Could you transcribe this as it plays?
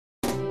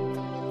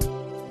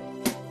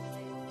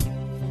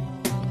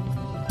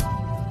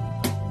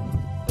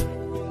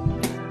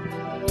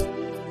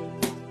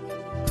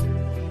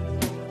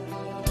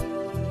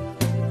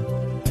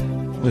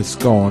What's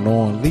going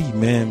on? Lee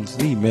Mims,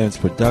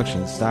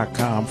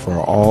 LeeMimsProductions.com for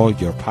all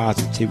your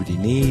positivity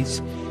needs.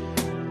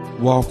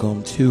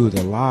 Welcome to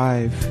the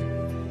live.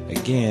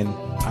 Again,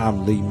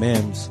 I'm Lee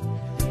Mims.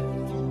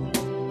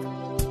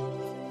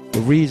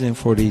 The reason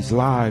for these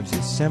lives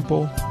is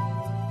simple.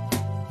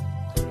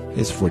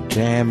 It's for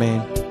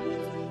jamming,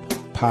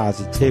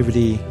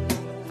 positivity,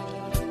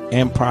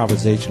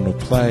 improvisational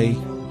play.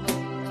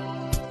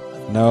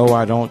 No,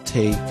 I don't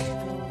take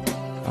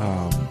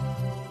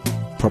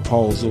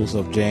proposals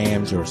of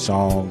jams or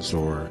songs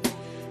or,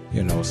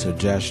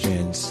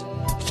 suggestions.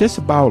 It's just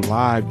about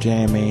live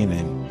jamming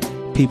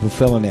and people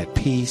feeling at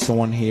peace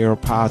on here,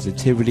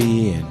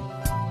 positivity, and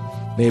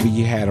maybe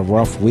you had a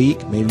rough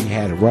week, maybe you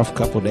had a rough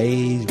couple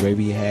days,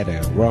 maybe you had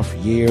a rough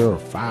year or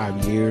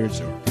 5 years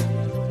or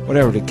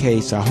whatever the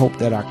case. I hope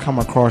that I come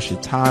across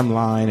your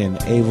timeline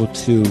and able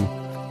to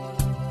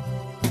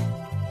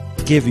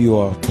give you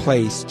a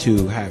place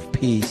to have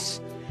peace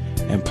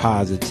and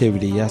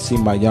positivity. I see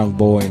my young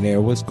boy in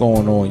there. What's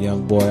going on,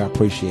 young boy? I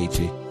appreciate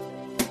you.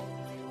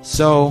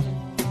 So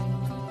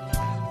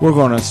we're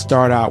going to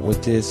start out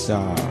with this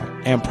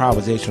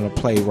improvisational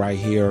play right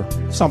here.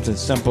 Something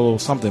simple,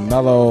 something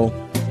mellow.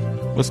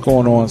 What's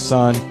going on,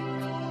 son?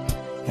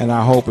 And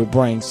I hope it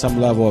brings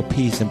some level of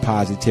peace and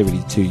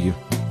positivity to you.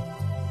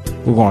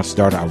 We're going to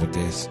start out with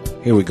this.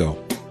 Here we go.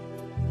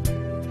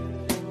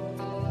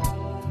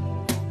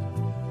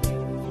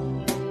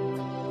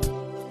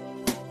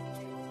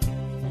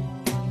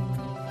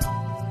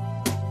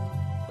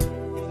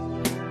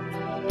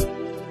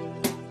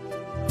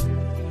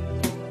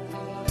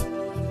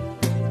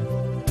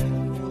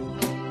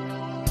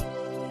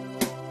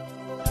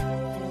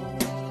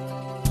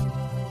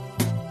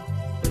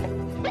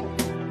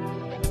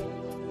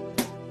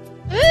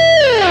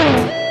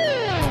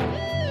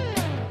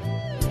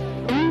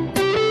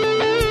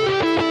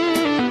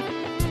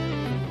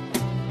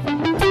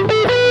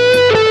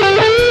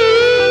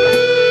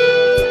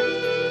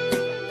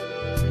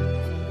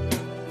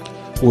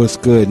 What's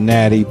good,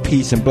 Natty?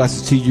 Peace and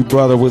blessings to you,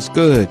 brother. What's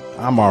good?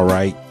 I'm all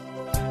right.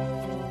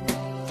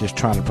 Just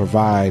trying to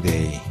provide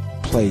a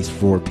place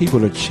for people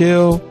to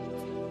chill,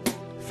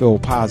 feel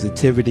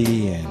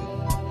positivity, and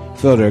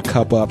fill their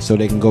cup up so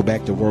they can go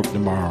back to work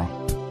tomorrow.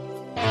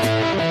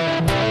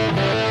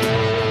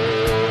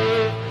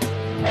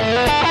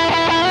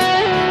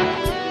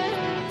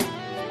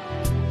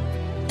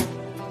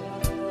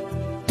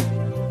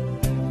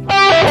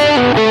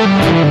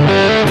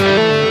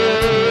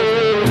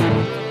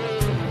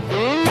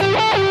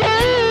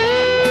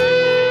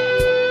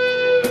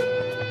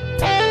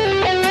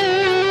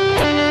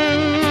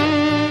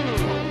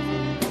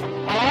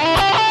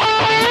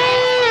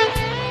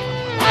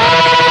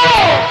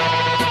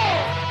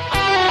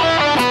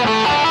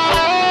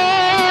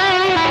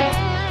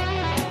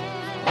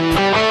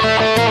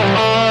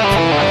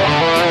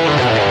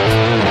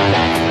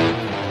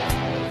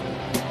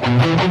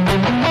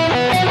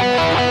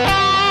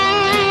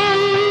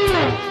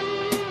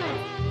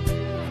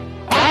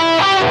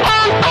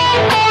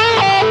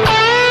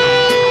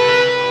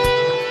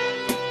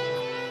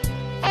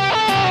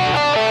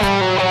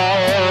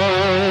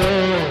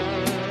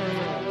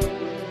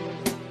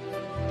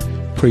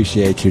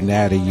 Appreciate you,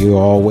 Natty. You're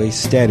always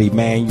steady,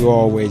 man. You're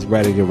always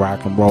ready to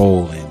rock and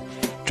roll and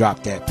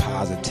drop that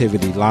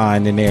positivity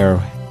line in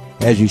there.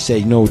 As you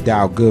say, no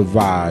doubt, good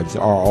vibes are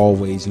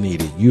always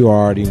needed. You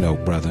already know,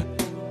 brother.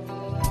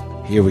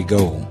 Here we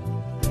go.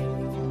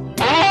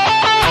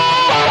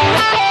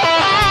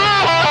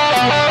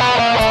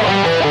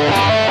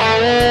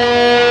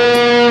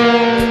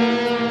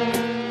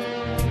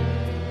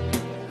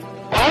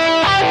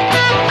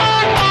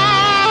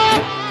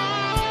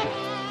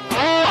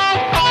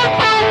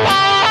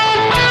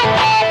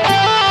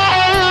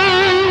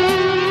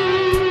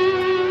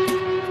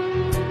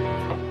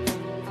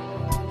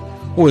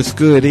 What's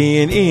good,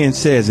 Ian? Ian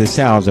says it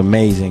sounds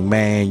amazing,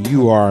 man.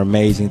 You are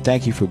amazing.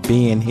 Thank you for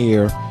being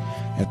here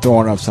and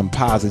throwing up some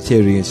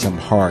positivity and some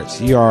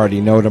hearts. You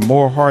already know the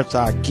more hearts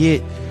I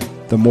get,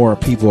 the more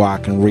people I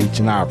can reach,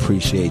 and I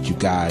appreciate you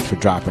guys for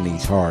dropping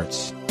these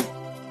hearts.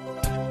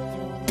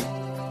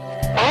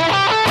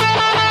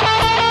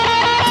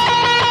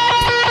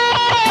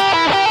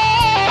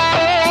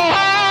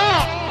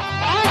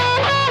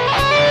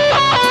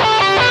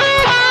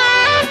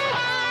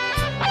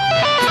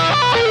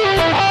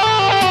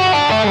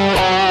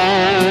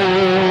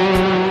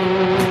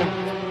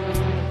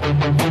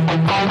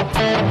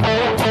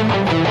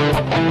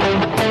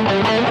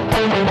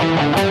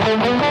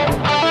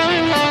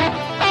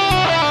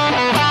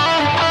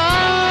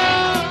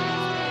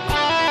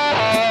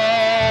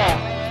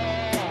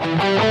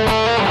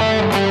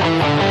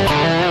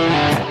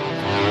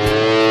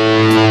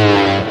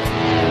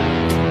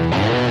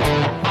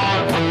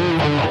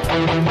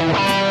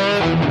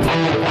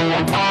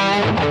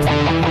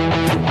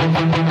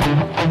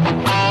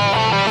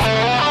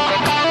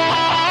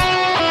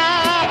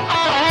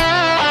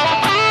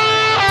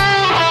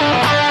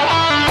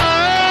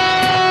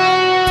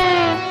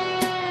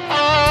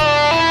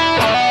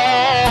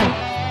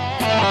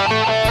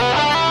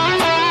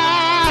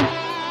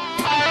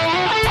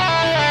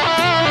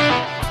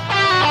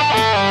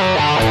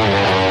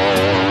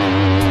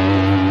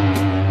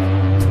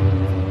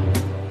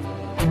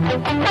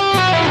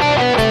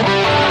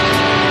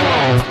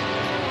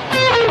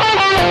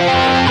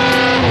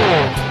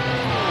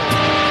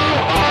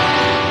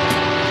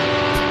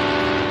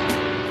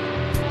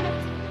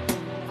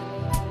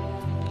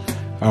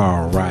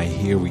 All right,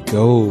 here we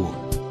go.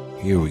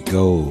 Here we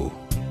go.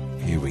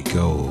 Here we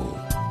go.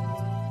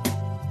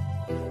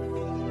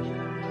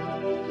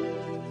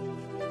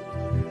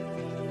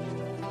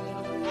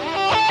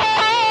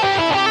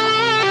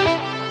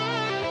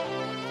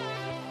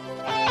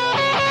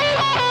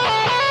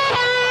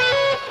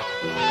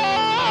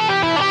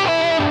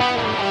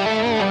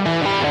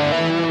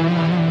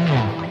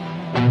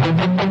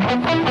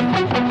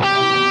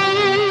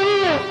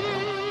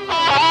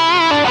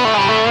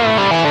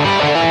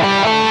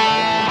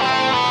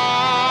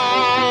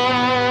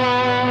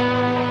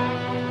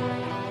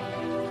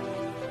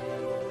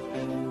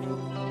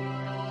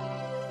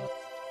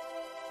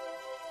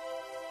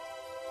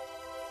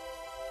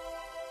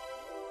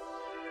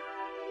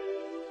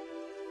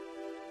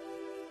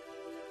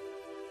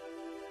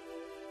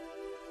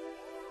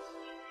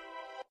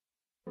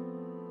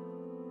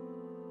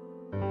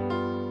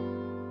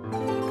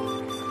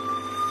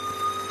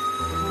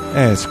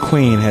 As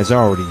Queen has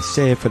already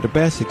said, for the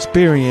best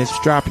experience,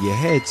 drop your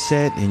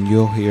headset and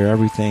you'll hear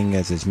everything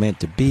as it's meant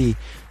to be.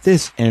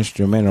 This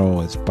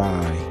instrumental is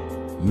by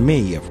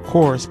me, of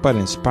course, but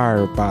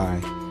inspired by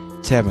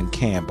Tevin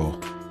Campbell.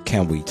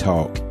 Can We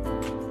Talk?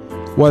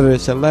 Whether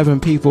it's 11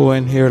 people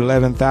in here,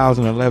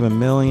 11,000, 11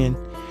 million,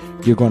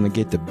 you're going to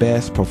get the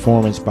best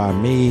performance by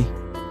me.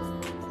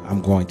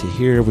 I'm going to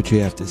hear what you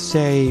have to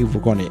say.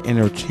 We're going to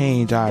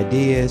interchange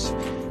ideas.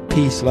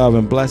 Peace, love,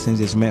 and blessings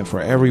is meant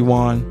for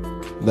everyone.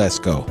 Let's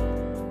go.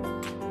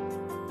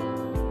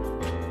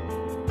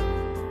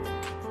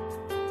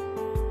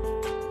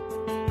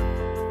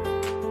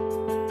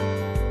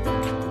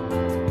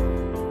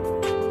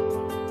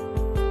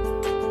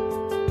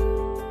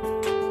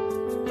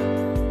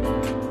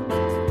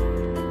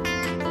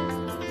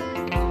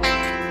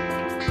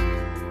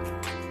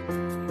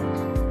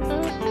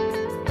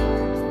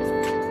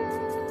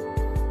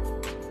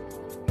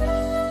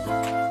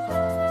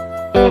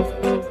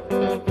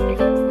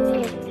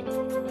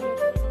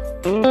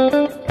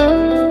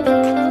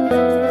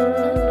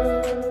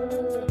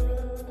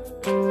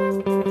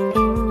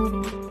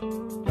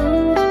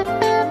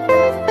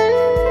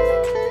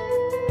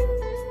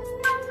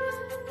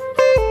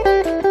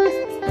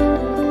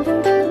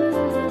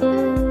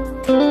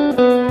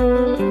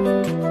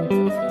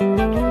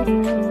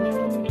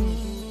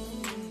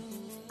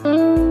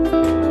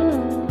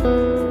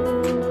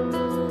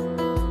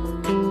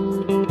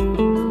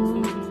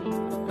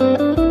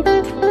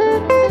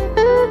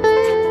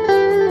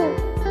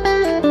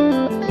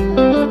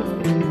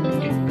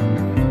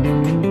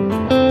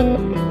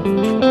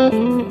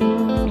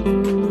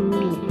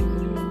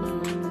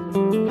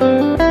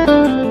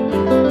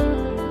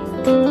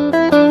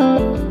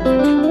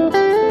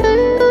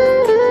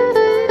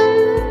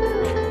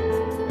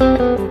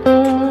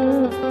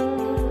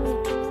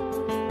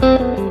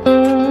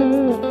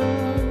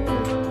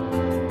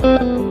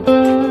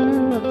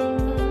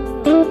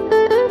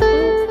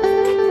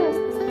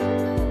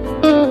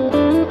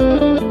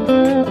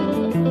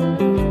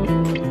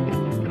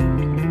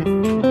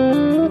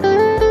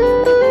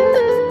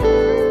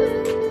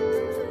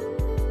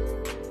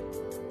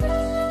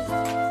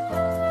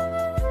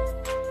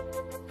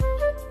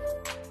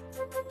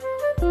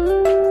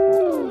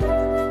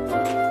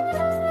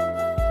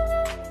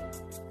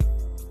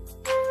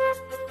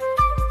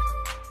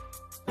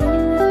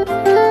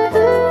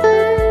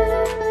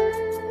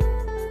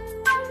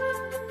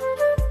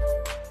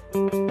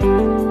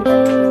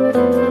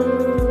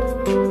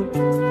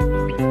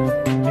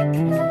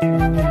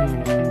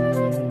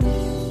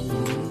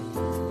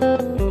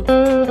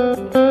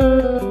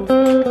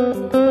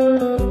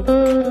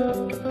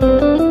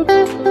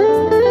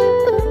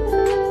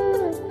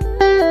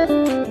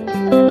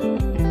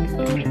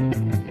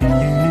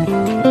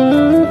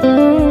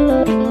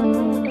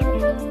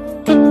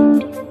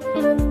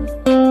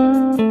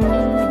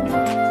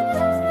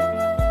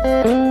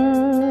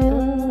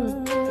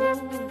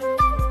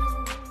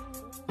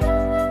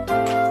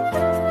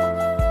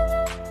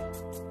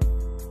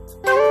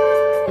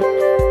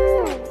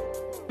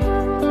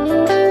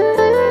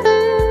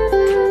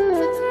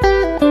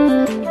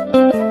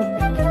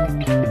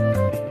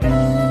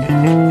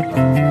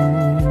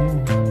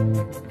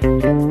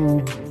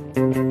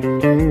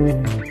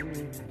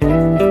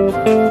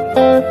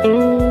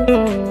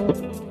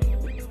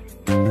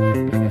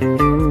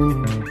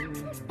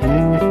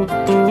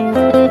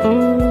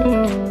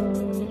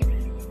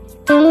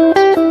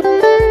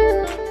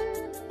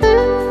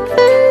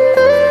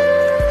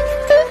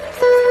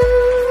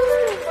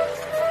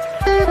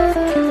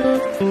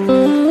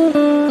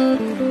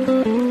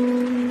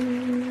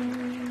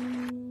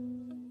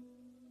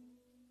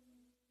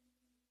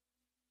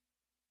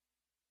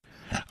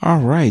 All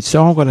right,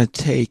 so I'm going to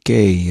take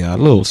a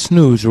little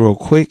snooze real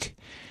quick.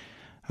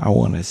 I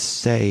want to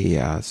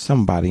say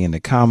somebody in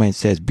the comments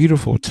says,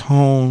 beautiful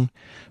tone.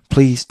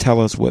 Please tell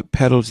us what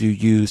pedals you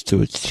use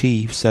to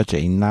achieve such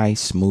a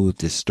nice, smooth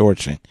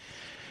distortion.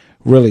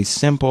 Really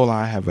simple.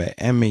 I have a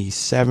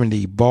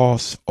ME70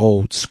 Boss,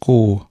 old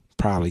school,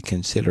 probably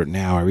considered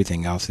now.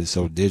 Everything else is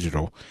so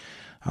digital.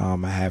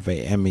 I have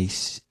a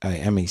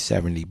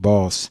ME70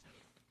 Boss.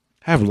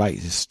 I have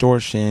light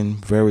distortion,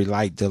 very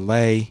light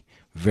delay,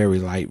 very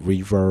light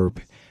reverb.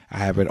 I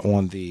have it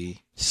on the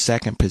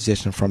second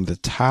position from the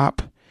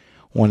top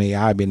on the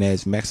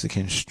Ibanez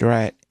Mexican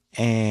Strat,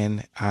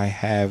 and I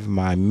have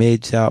my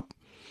mids up.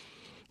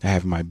 I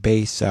have my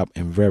bass up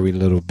and very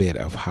little bit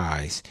of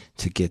highs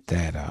to get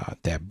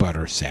that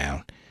butter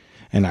sound.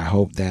 And I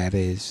hope that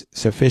is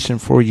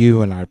sufficient for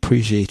you, and I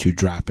appreciate you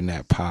dropping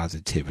that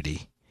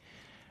positivity.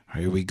 All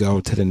right, here we go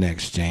to the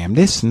next jam.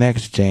 This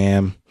next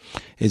jam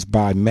is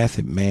by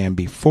Method Man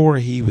before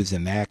he was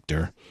an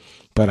actor,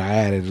 but I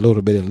added a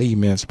little bit of Lee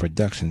Mills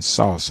production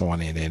sauce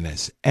on it, and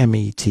it's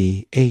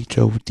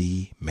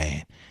METHOD,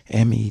 man.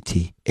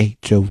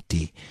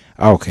 METHOD.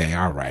 Okay,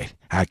 all right.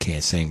 I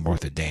can't sing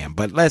worth a damn,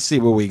 but let's see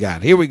what we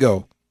got. Here we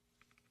go.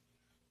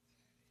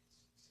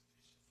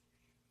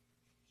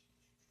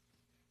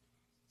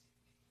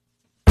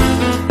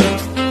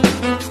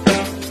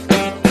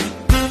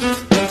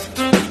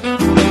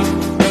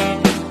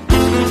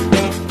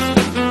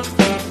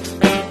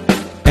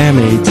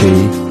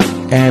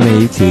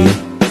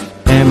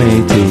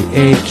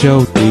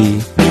 METHOD,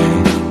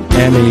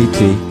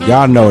 MET.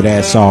 Y'all know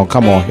that song.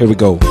 Come on, here we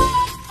go.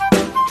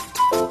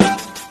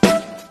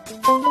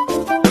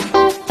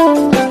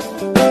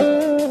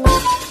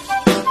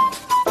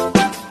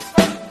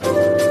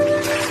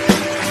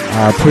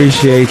 I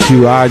appreciate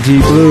you,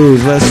 IG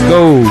Blues. Let's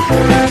go.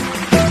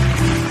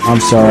 I'm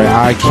sorry,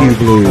 IQ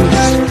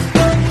Blues.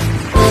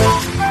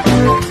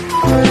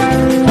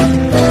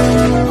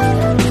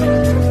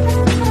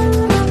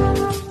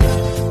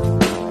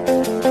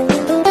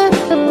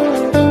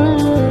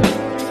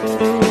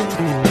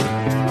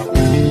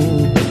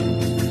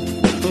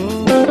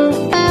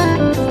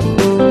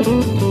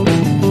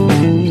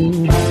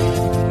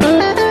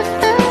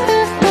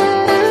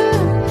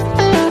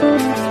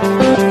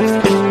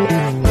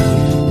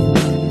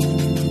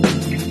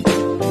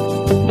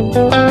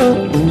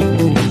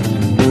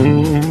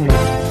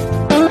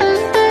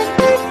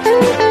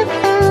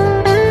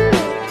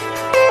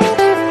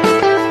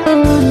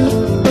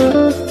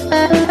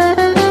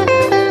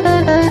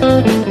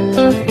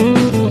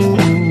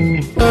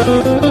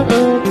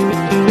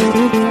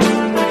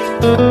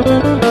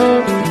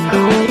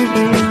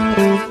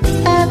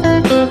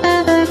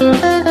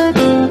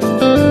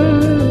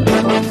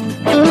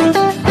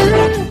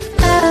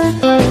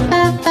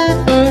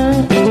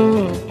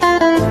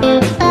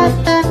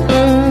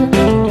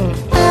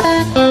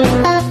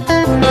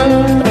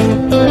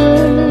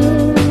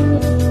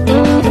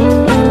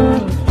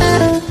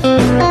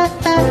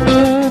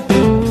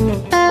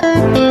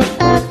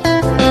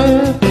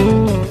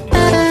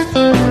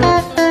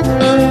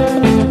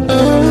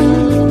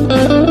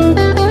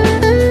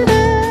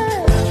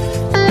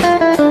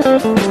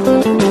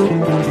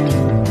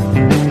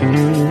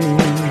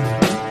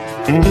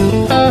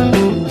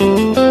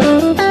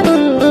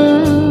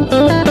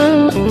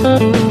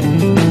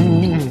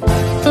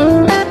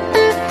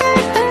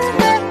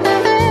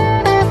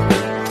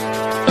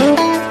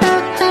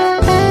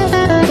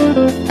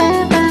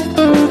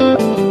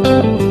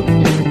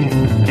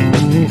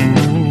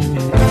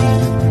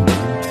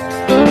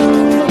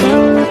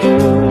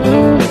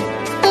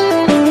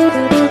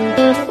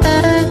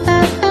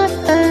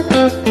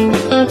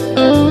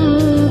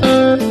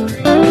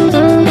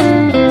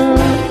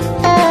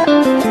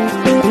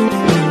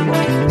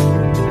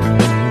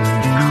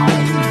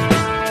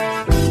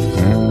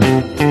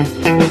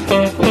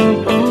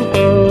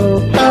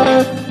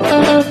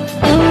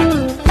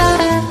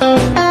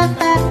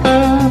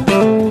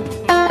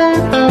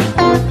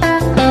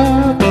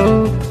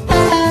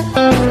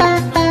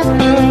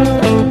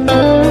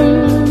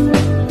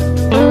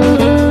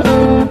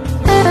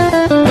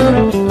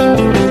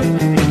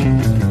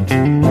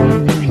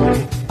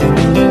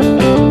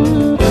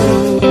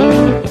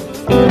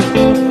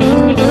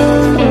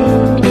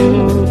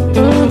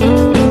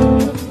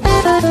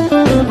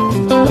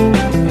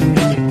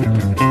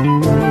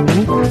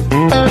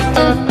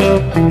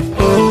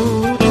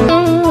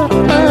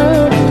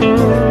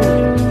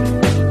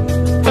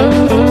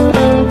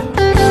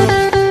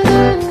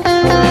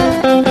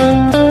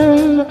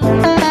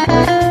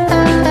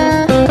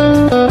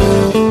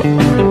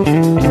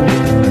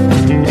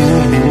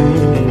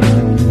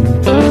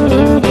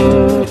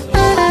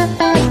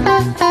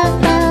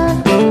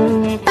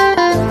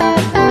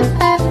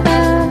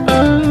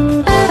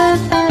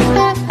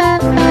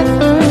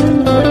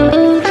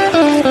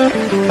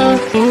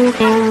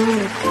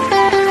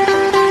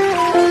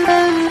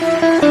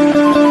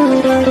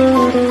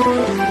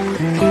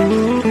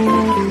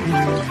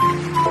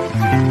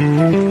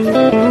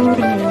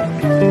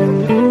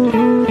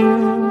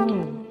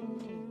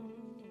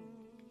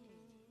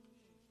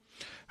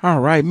 All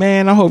right,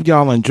 man. I hope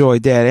y'all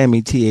enjoyed that.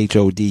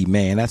 METHOD,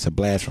 man. That's a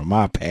blast from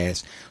my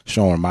past,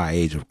 showing my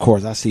age, of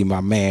course. I see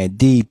my man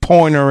D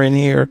Pointer in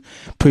here.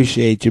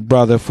 Appreciate you,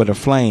 brother, for the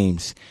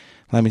flames.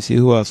 Let me see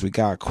who else we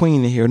got.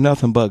 Queen in here.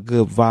 Nothing but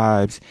good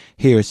vibes.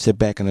 Here, sit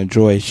back and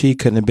enjoy. She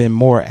couldn't have been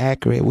more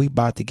accurate. We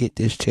about to get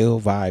this chill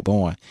vibe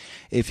on.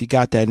 If you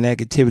got that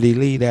negativity,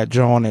 leave that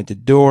drawing at the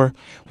door.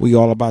 We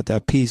all about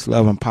that peace,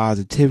 love, and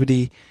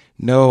positivity.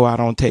 No, I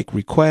don't take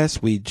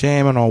requests. We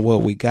jamming on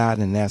what we got,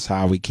 and that's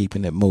how we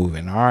keeping it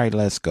moving. All right,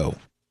 let's go.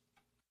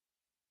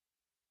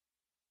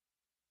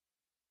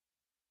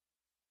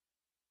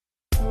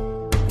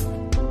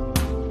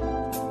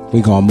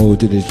 We're going to move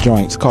to this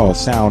joint. It's called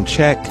Sound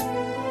Check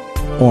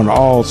on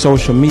all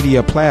social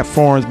media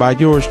platforms by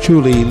yours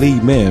truly, Lee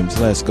Mims.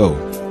 Let's go.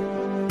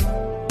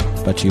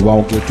 But you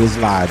won't get this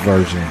live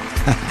version.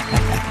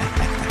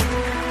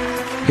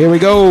 Here we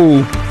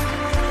go.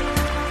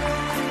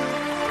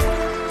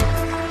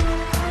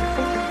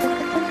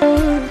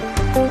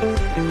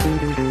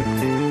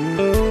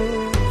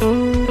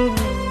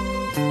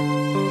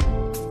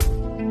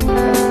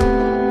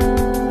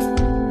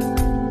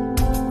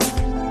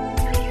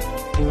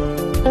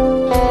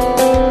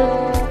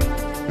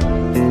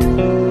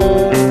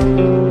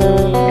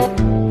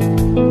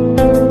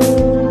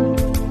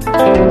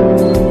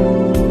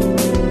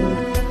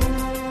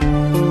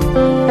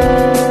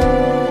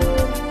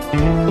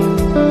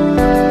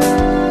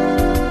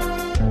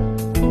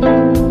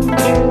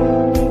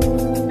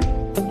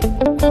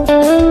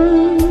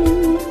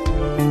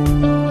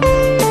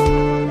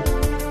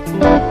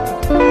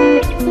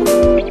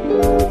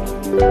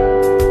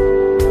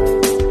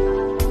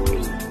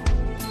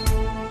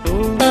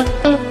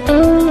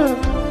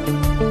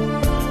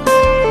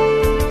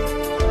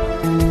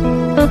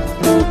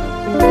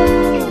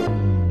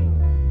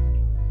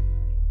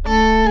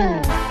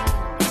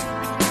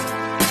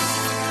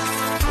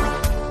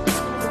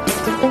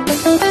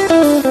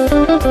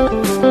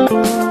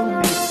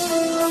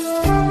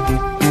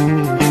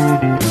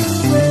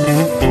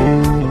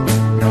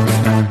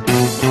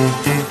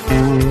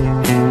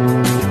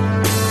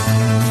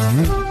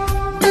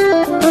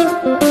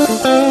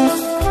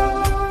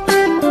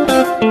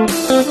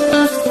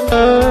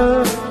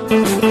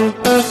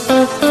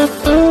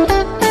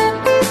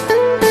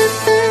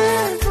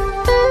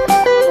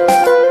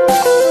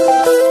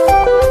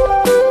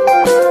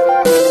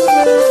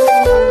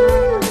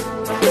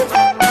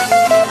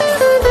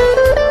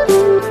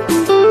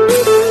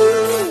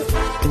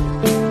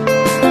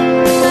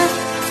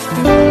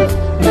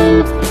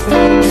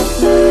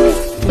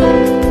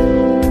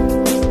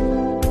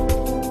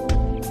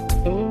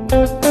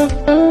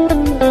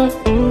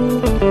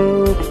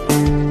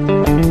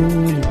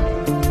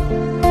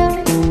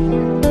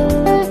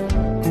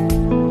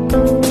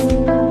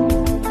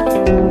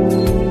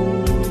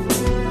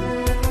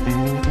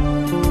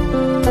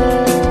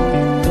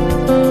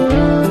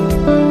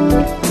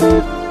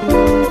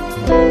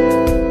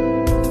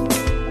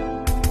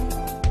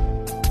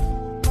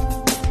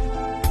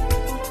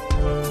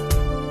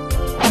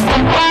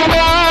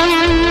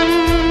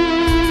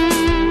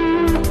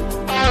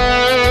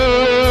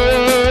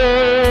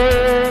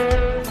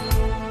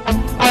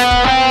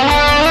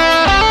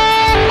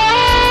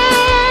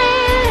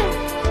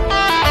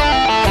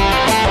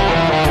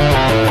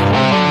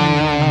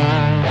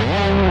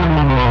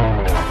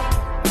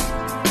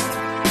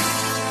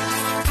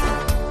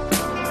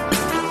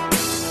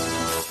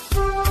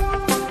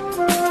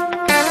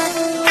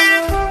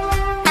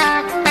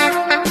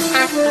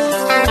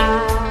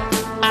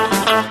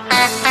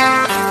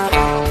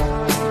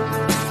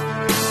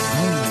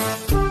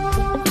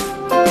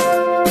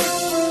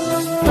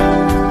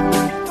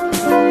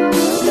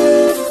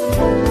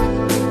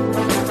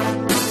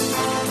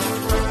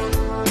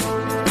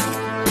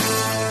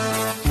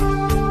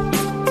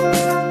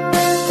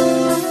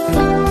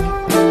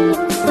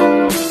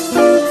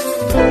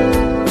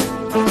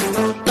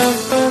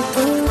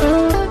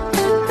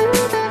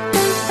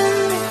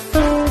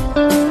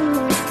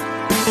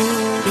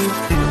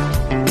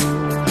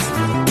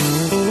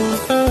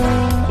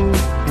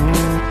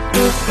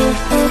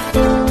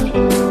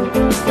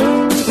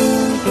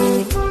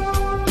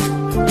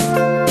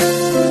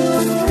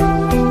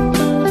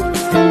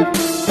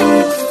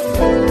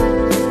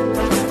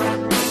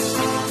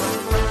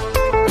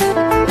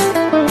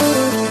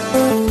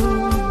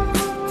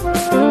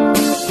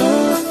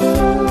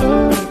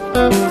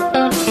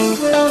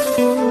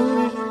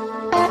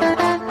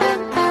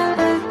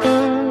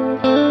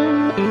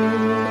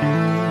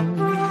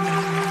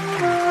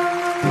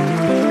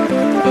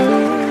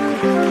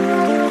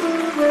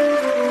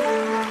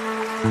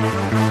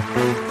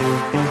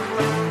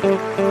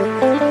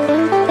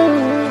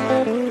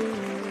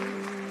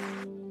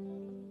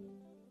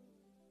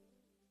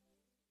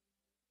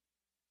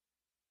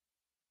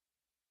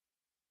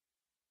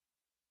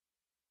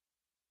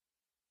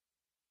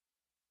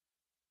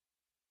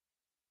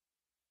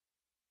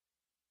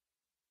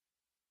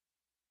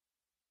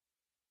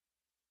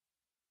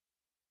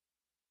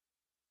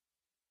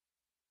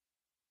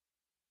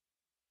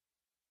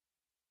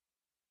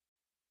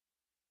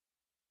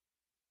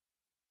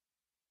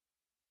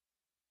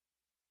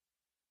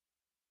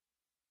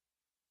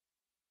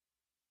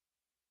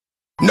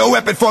 No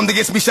weapon formed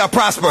against me shall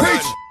prosper.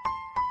 Preach.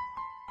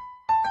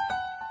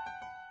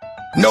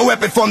 No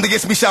weapon formed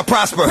against me shall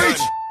prosper.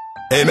 Preach.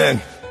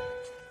 Amen.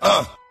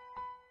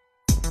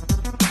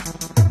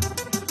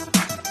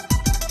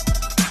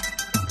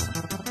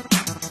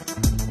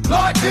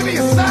 Lord, give me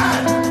a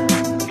sign.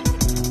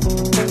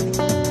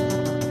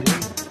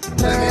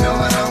 Let me know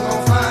what I'm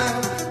gonna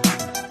find.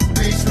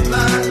 Reach the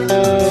line,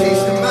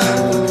 teach the mind.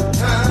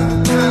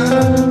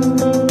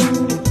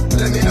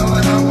 Let me know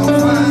what I'm gonna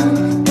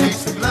find.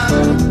 Reach the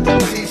line,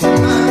 teach the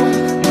mind.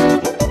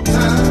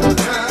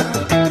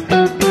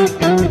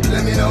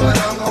 Let me know what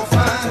I'm gonna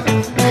find.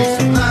 Reach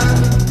the line,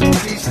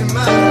 teach the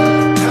mind.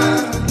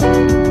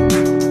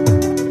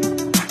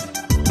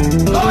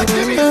 Lord,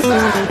 give me a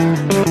sign.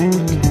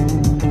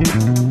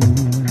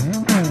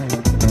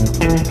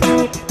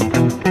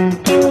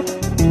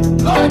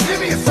 Lord, give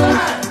me a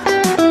sign.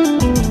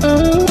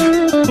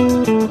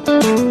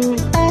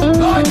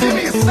 Lord, give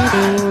me a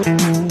sign.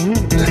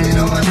 Let me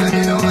know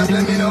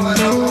what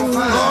I'm gonna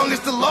find. Long as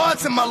the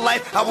Lord's in my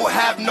life, I will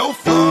have no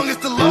long as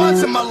the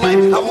Lord's in my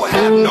life, I will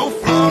have no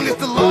long as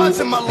the Lord's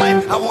in my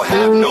life, I will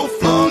have no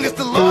long as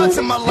the Lord's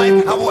in my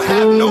life, I will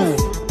have no.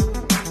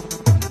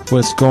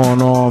 What's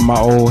going on, my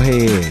old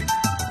head?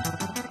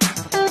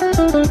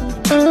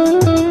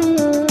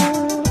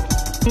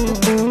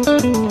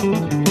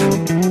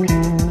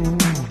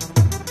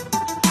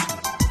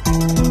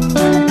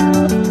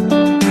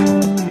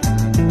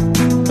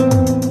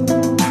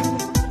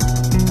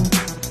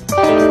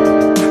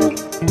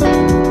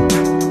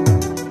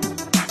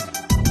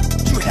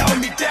 You held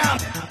me down.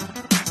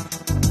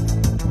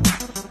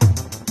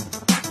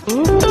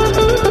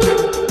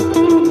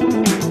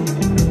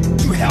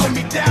 You held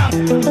me down.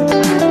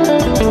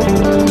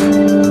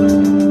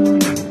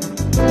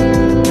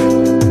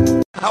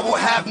 I will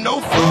have no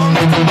fun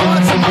if the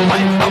Lord's in my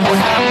life. I will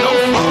have no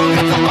fun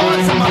if the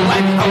Lord's in my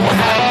life. I will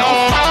have no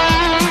fun.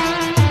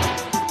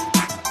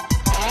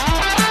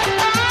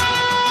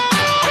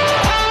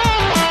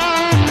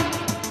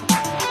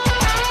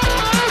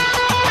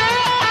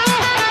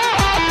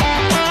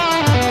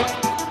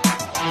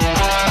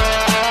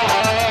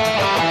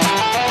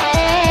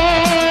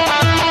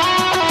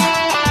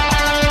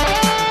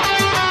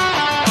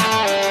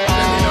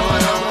 Let me know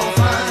what I'm gonna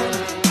find.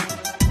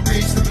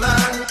 Reach the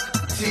blind,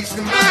 teach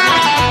the mind.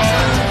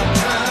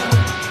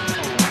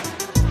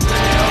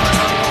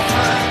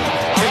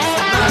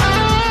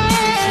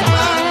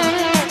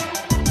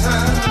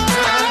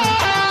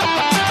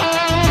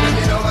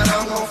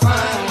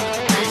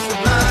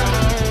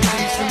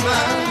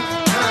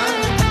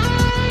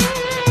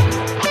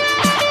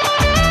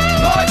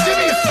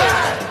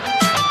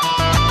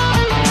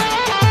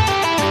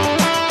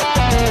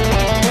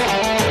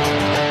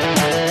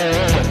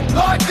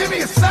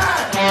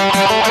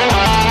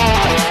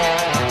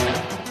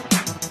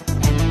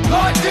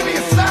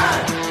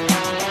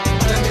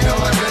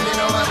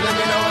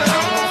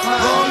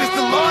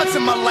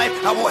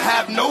 I will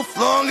have no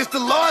long as the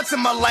Lord's in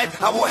my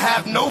life. I will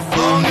have no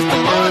long as the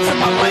Lord's in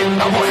my life.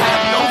 I will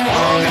have no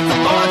long as the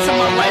Lord's in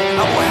my life.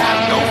 I will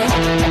have no.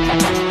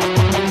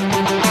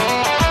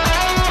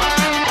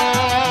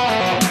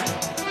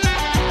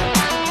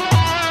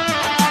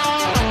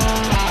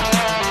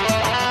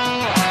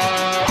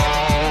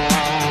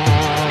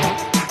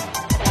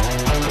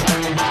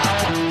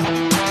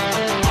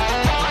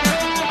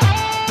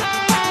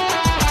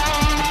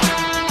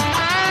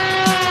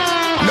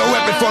 No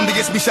weapon formed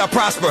against me shall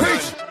prosper.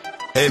 Preach.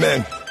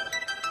 Amen.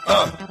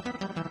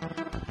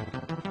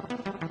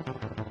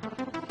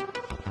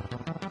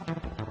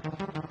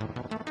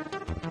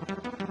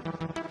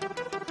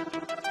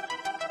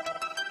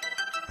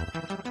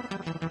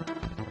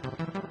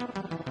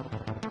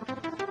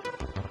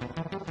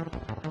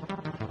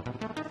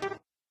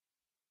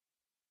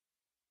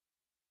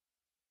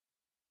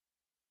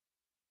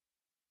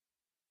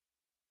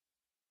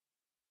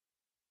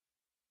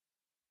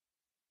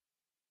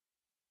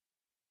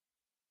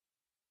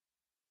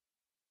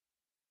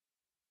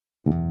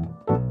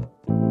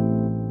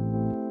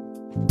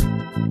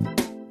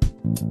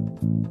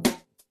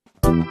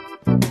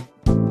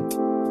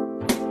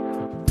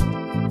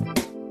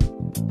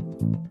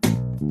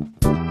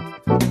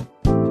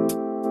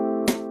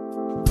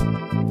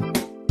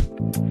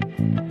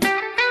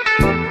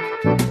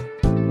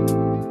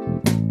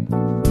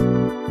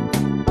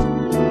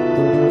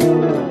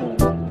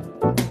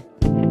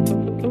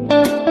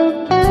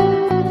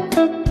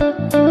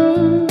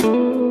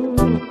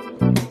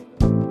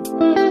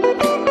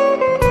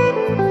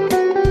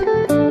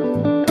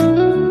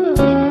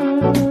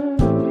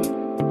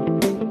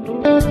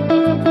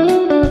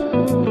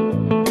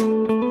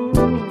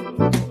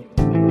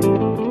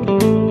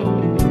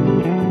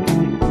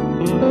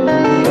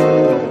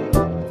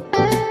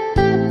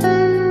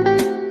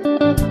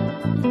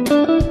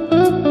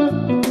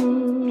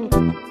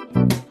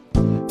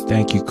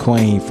 Thank you,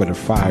 Queen, for the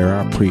fire.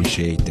 I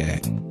appreciate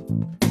that.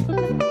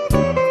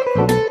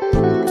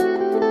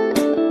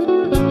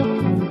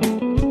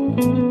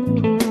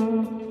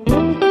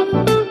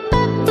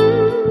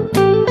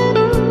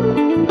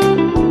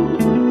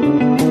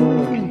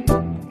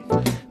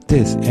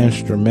 This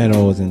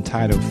instrumental is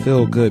entitled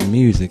Feel Good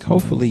Music.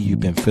 Hopefully you've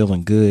been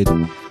feeling good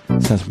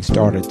since we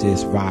started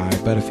this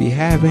vibe. But if you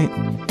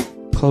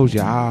haven't, close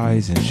your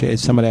eyes and shed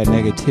some of that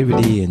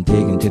negativity and dig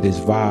into this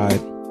vibe.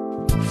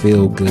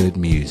 Feel good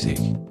music.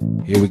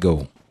 Here we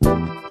go.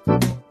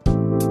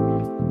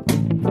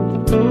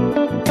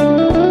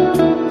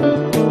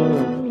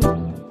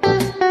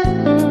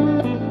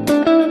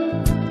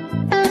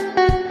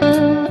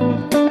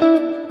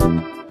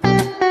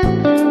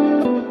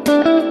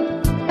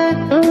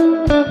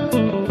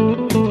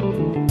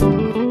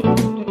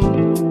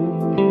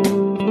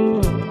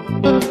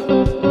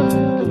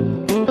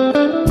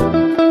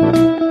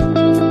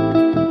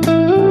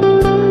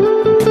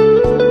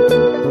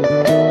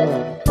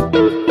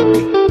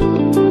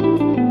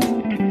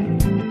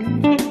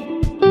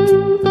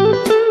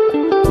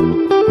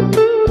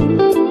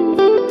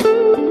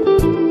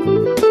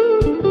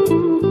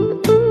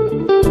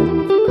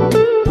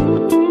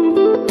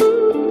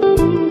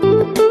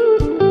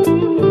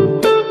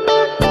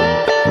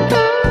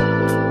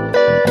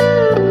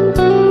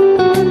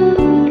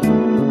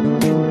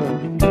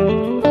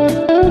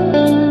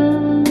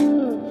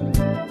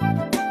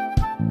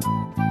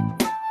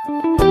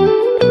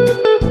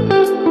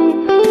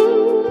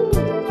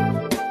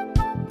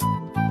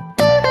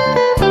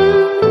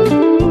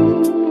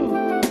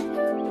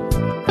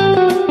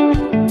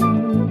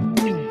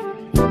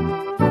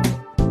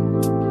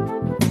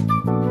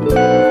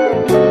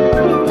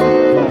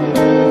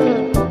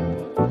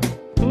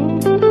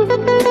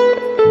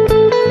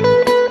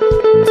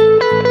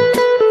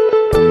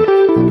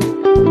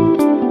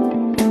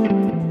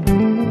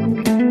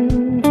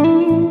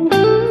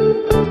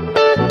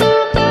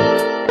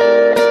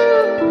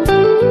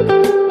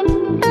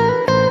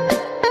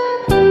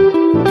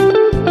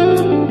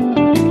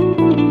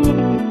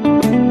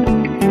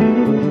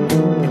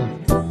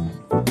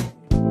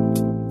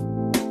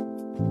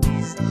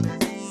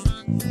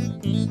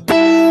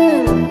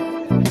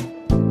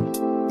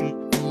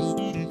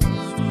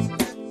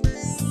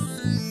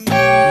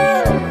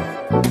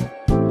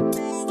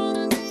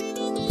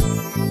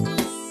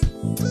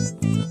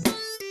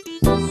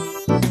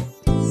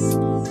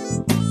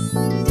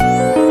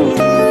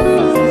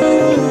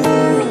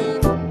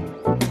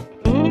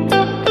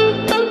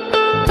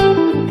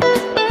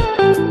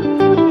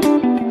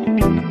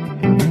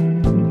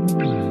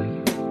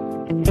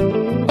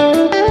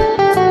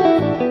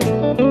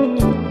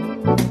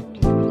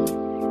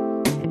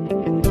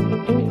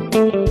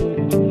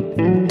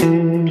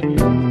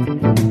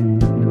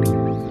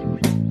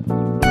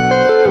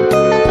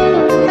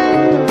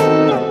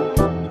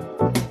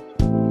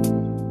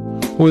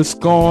 What's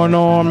going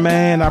on,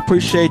 man? I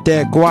appreciate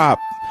that, Guap.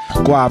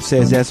 Guap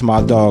says that's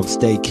my dog.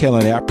 Stay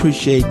killing it. I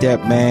appreciate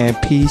that, man.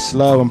 Peace,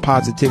 love, and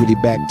positivity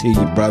back to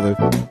you, brother.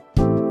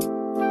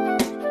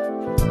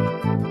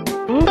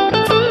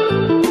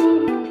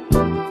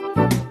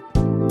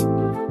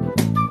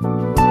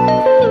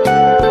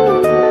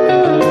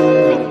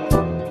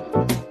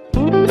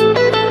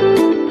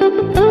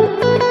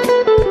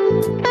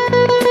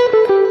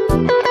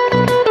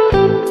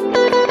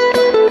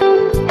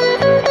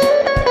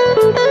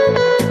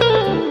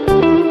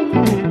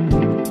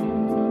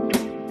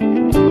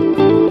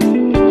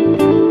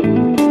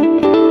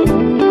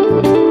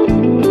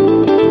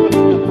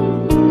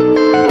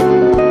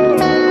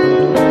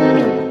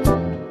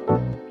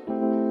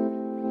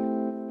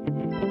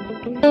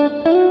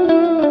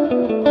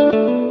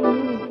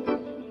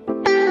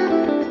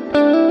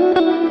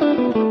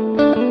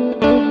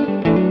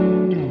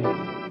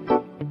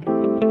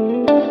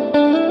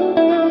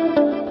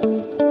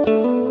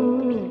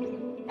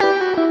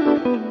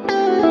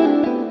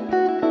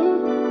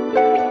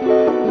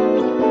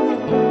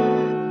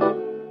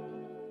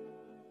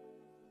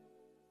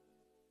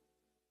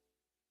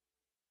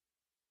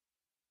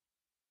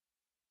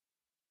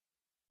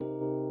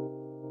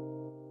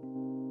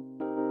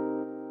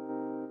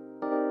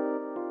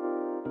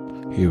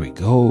 Here we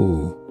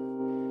go.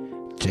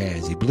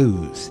 Jazzy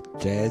Blues.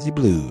 Jazzy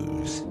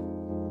Blues.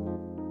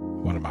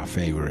 One of my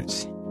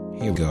favorites.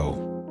 Here we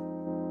go.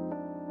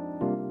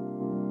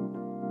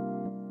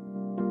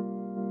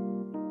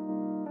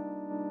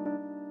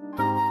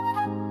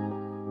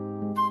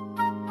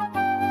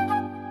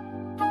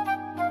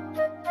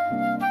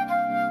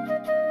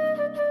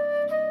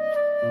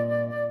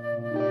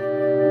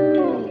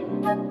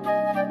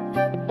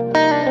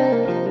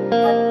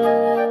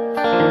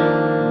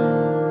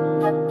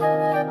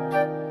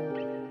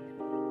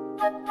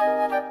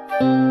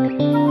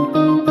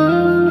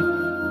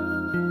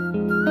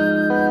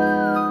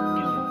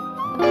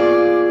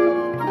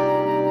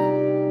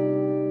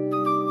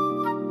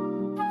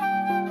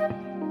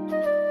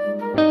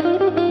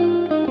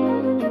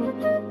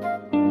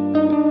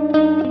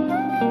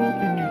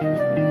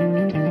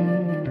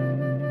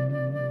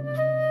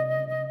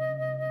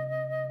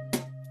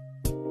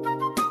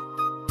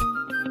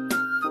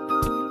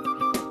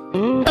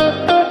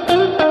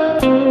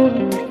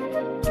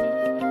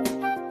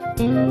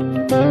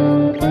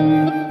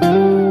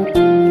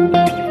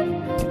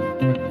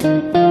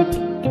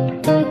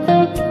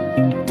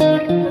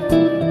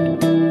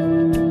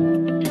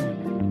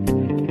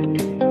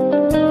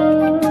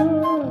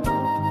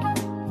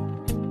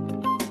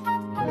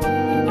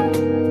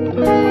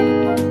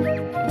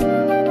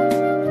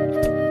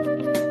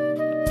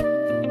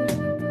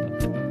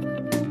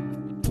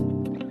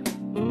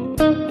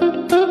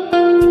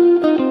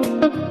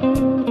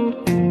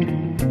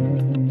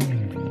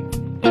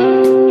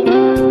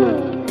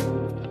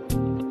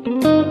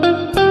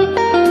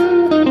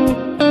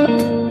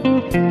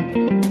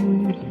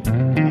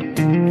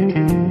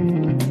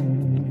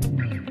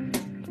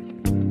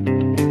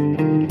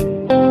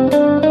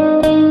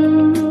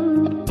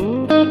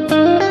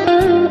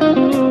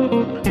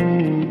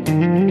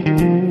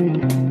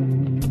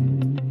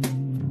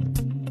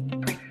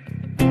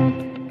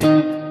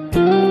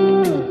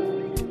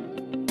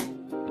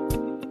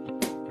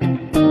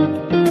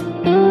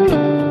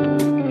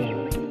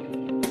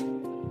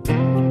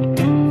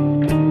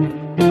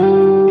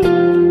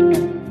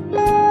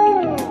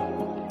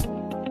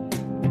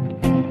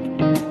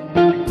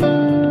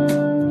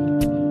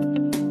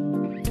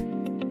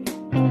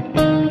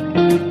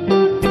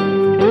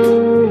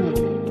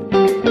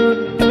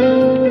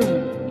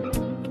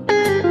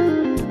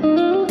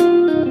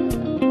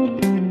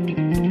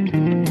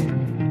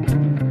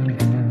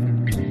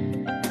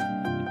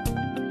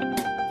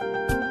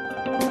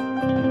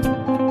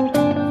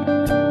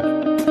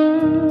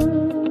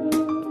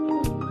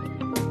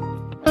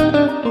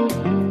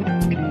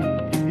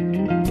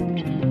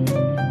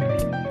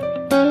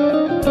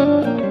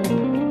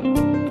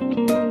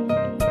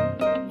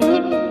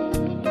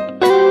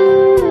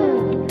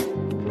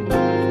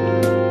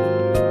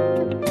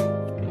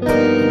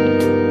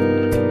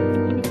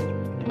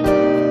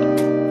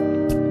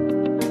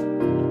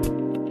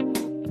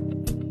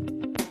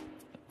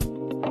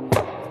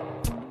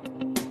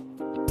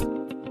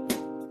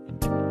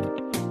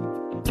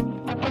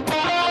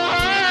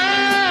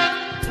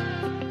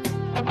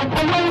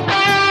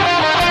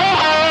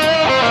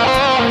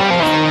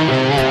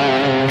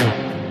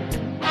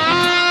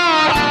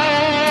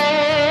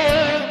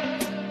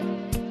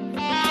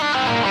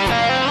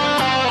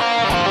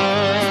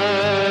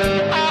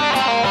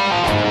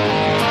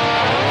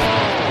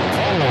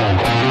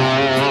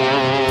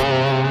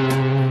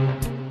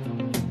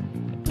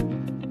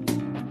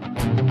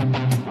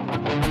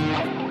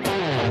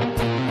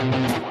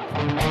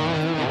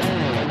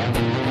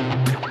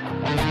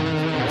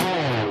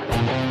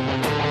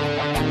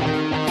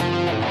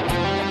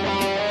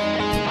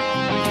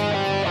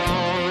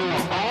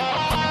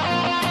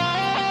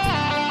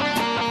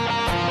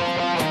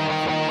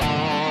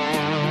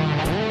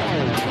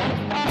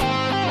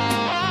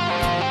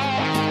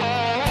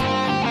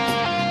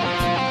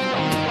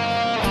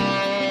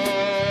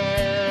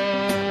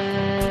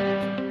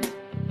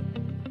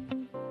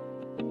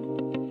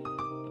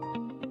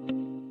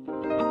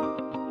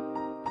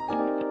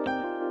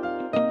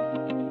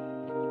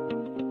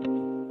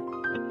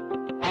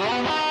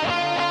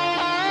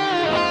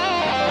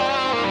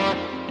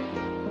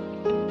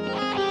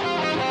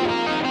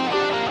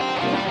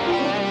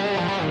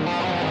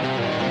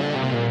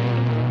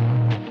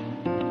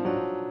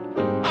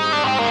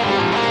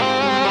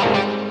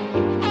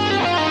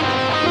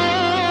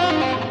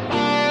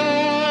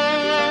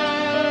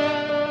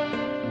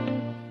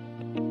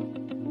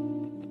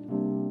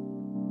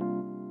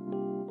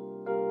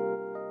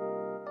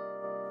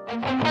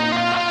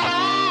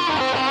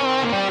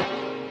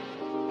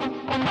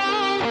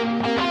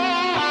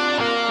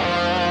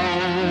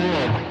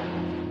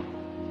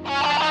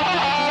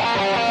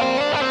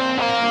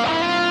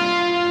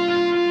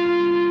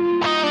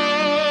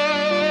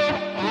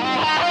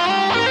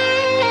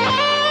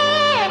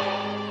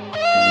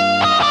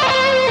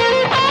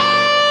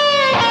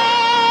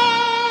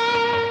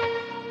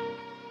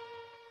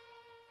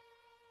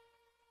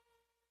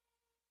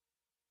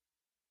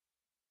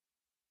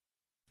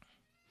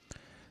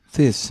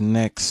 This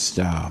next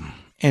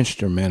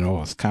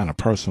instrumental is kind of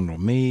personal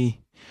to me.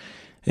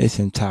 It's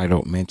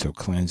entitled Mental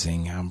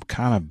Cleansing. I'm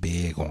kind of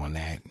big on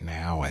that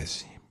now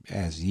as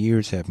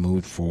years have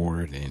moved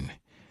forward, and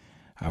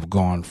I've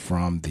gone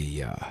from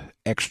the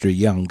extra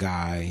young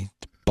guy,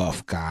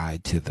 buff guy,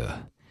 to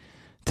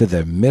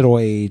the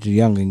middle-aged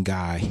youngin'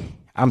 guy.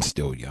 I'm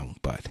still young,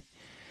 but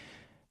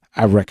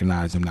I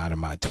recognize I'm not in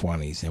my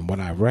 20s. And what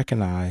I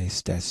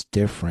recognize that's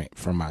different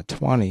from my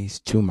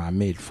 20s to my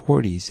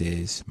mid-40s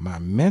is my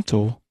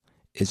mental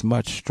is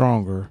much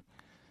stronger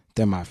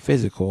than my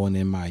physical. And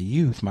in my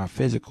youth, my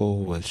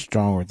physical was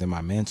stronger than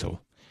my mental.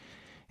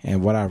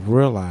 And what I've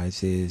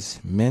realized is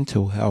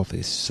mental health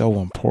is so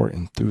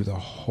important through the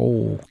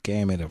whole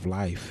gamut of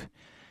life.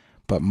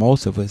 But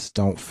most of us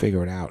don't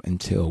figure it out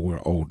until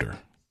we're older.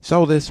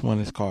 So this one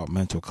is called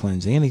Mental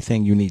Cleansing.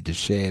 Anything you need to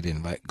shed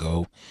and let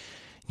go,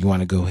 you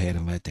want to go ahead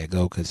and let that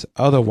go, because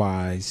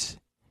otherwise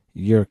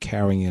you're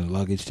carrying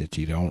luggage that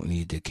you don't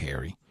need to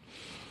carry.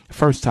 The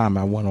first time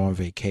I went on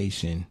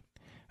vacation,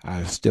 I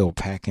was still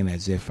packing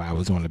as if I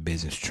was on a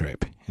business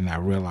trip. And I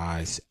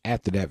realized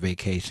after that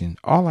vacation,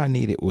 all I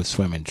needed was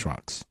swimming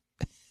trunks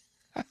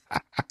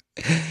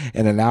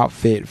and an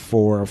outfit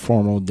for a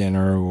formal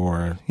dinner,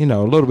 or, a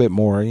little bit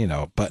more,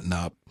 button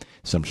up,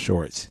 some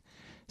shorts.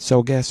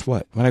 So guess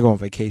what? When I go on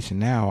vacation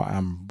now,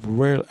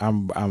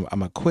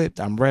 I'm equipped.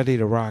 I'm ready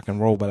to rock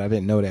and roll, but I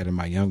didn't know that in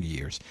my younger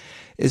years.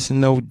 It's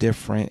no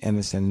different, and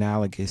it's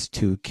analogous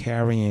to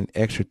carrying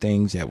extra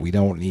things that we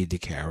don't need to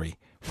carry.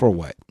 For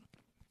what?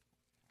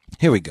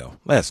 Here we go.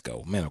 Let's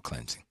go. Mental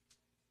cleansing.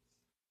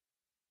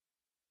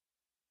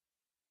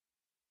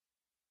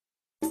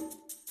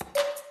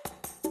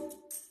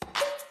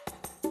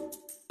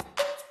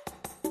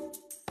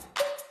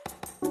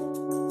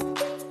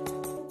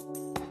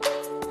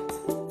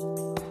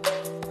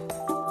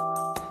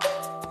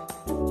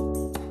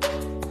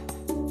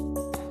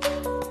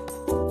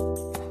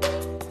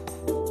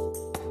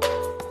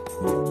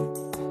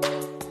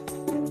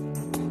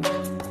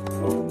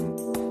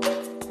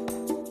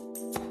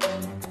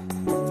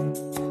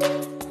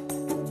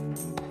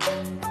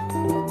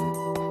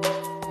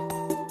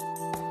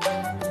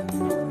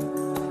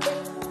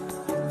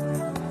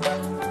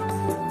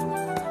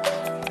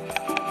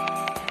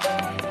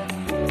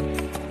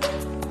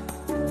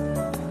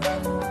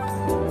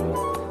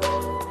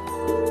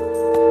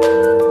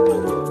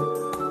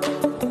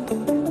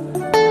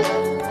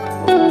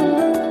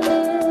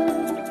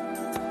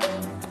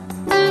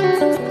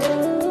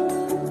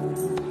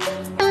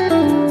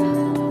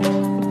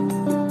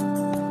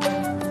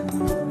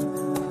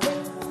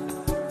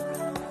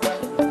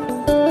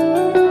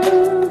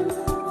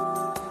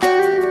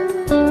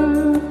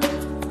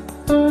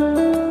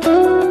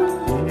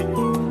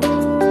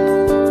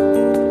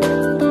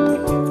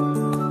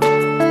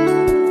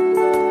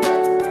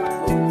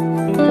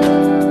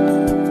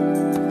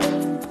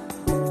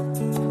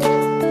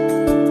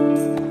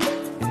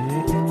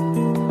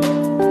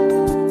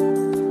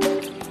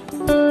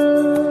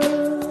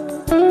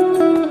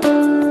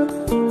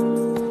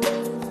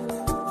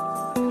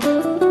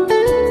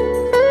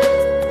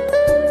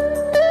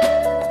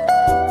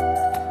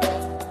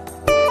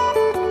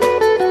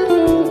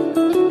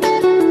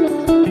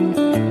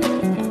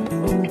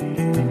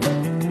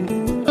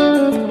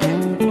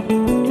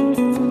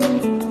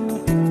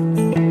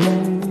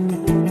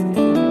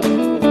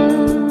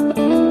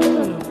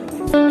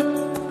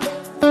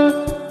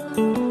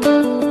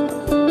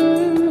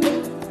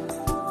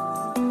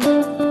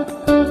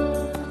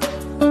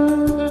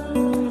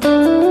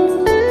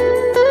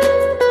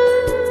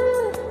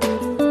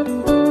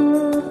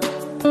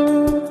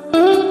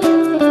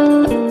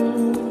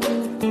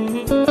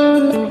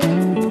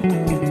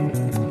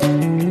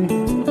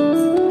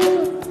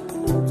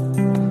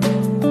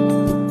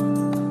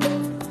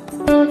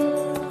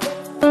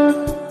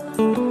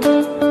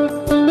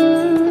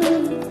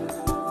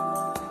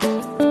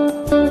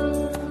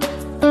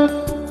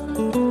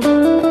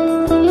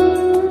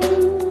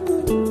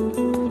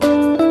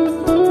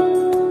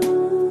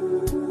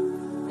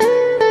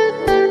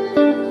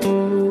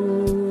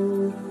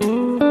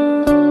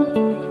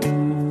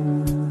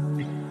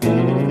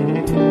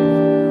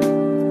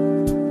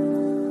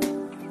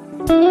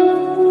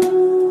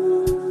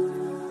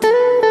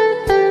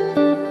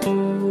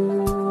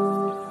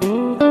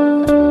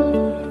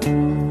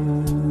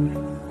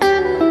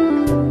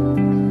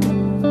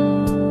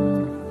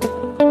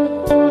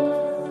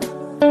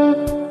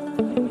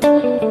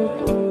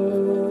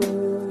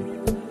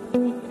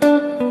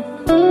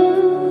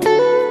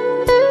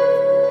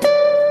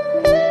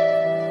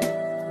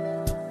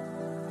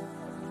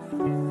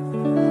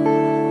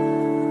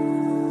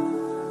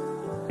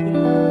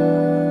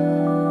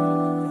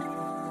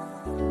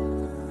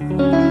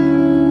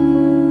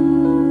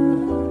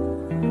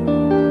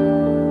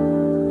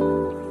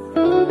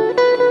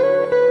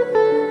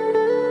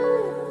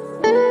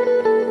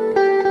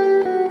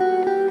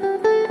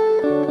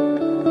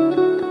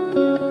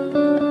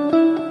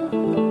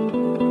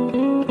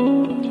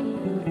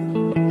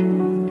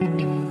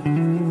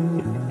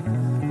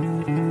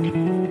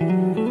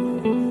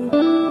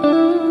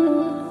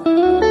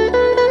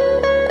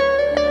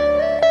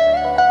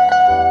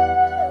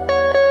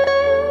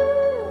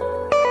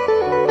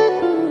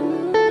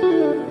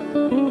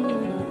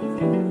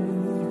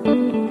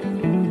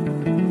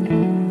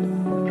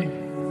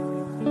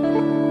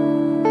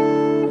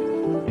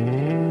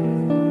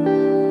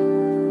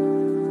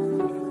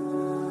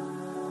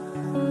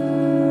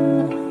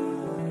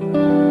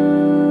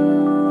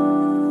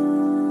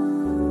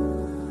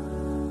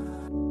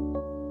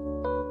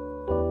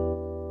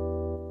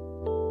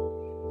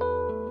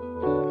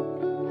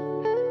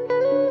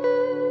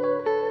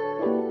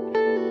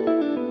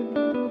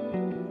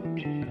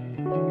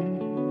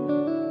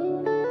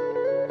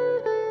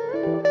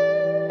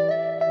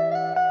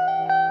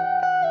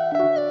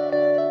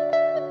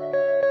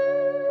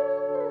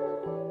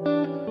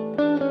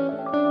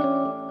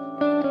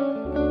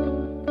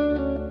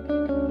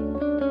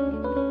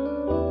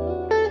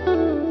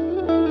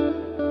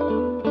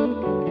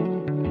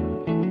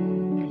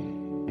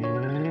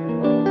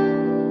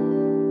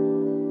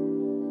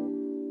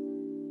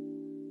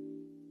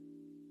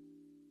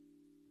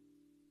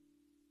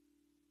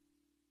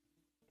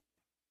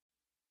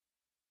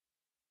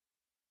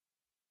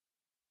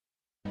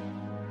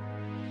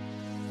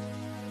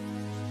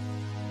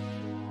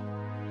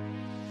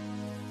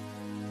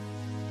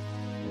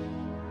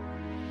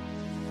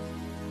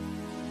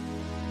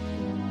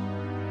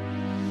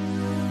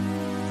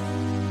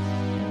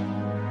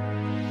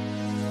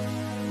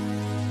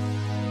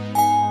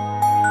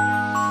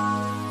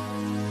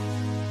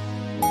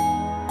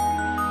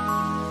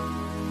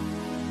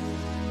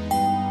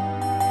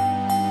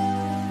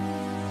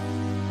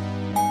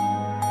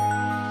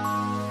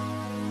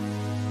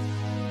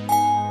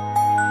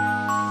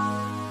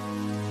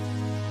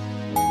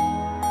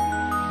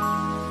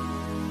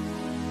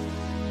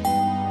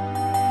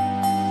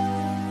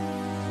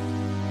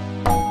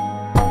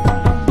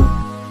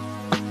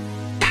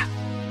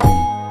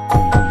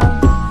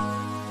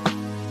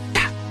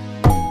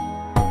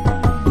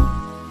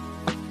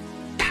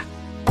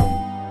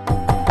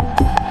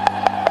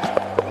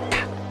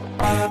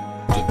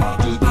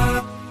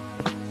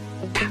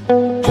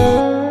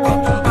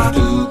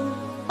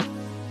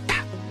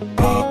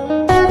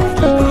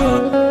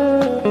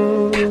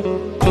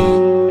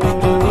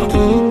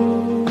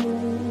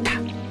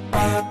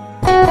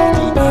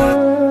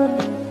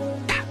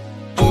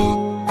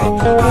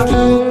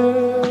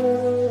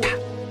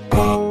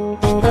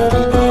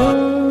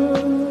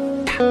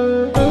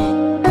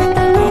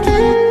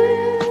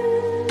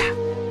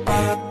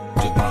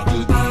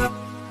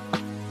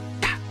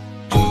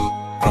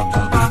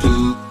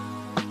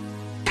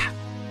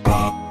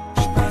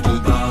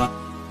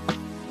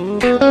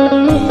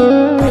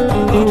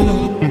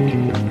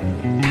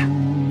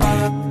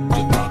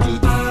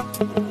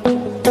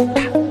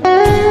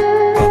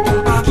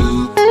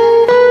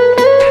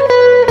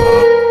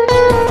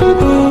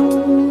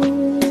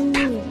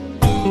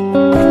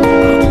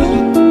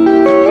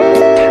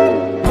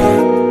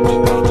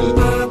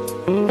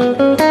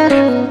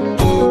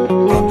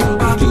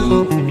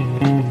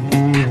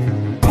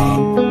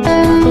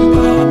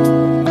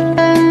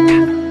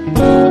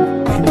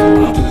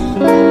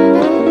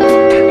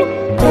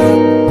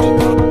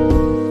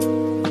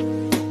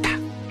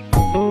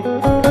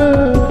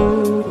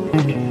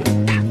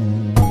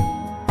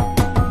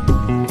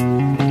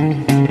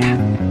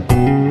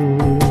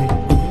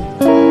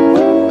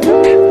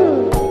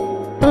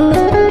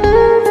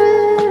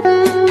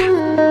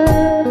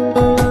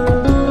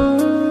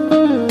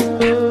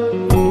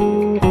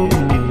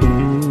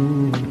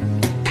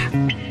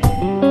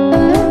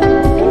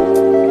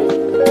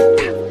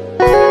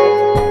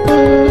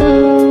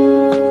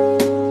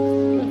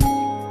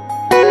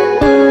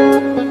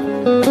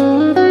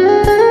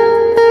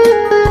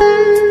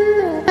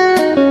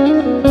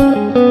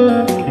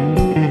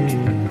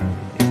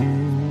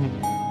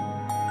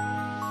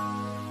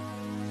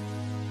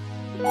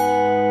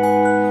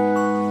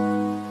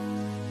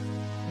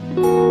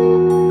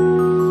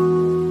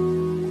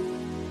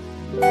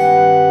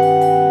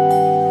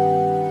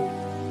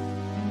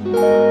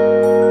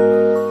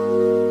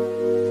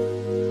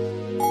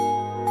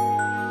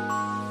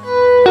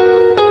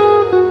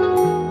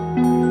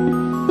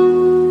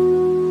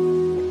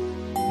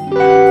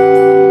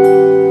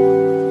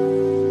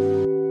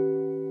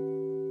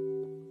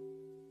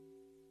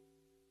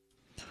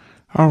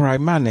 All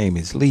right, my name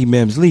is Lee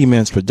Mims,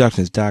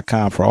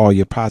 LeeMimsProductions.com for all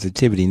your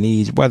positivity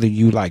needs, whether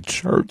you like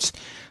shirts,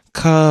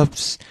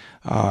 cups,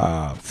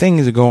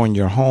 things that go in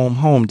your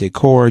home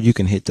decor, you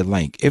can hit the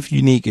link. If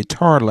you need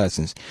guitar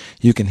lessons,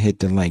 you can hit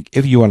the link.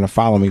 If you want to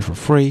follow me for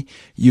free,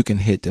 you can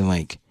hit the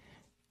link.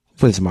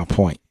 What is my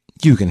point?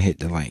 You can hit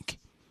the link.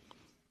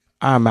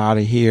 I'm out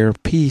of here.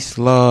 Peace,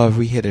 love.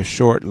 We hit a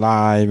short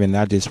live, and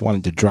I just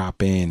wanted to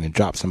drop in and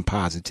drop some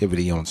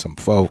positivity on some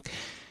folk.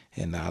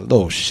 And a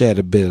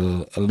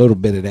little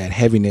bit of that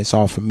heaviness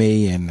off of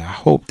me. And I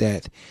hope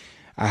that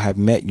I have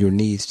met your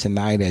needs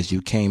tonight as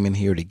you came in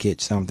here to get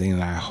something.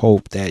 And I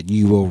hope that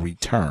you will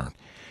return.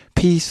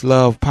 Peace,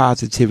 love,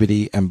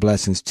 positivity, and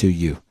blessings to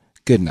you.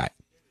 Good night.